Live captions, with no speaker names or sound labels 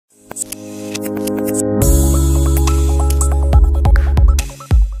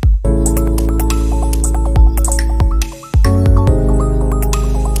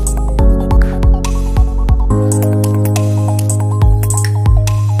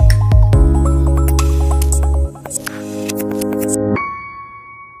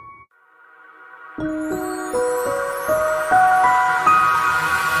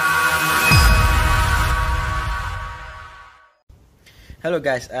Hello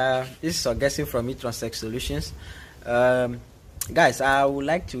guys, this is Augustine from eTransect Solutions. Guys, I would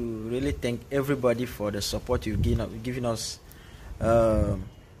like to really thank everybody for the support you've given us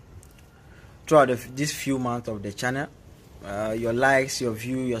throughout these few months of the channel. Your likes, your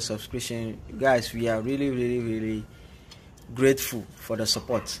view, your subscription. Guys, we are really grateful for the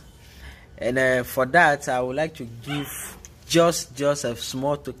support. And for that, I would like to give just a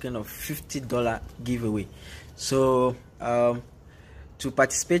small token of $50 giveaway. So to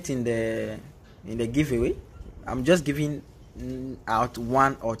participate in the giveaway, I'm just giving out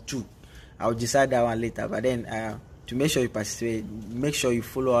one or two. I'll decide that one later, but then to make sure you participate, make sure you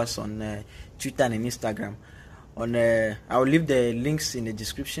follow us on Twitter and Instagram. I'll leave the links in the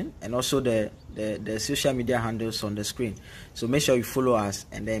description and also the social media handles on the screen. So make sure you follow us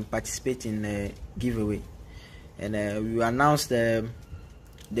and then participate in the giveaway, and we will announce the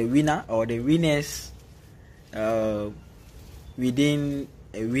winner or the winners within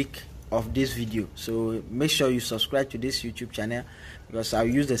a week of this video. So make sure you subscribe to this YouTube channel, because I'll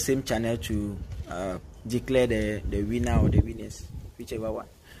use the same channel to declare the winner or the winners, whichever one.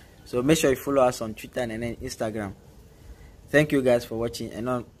 So make sure you follow us on Twitter and then Instagram. Thank you guys for watching,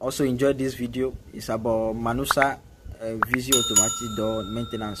 and also enjoy this video. It's about Manusa Visio Automatic door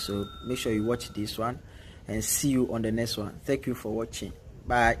maintenance. So make sure you watch this one and see you on the next one. Thank you for watching.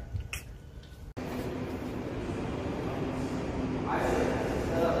 Bye.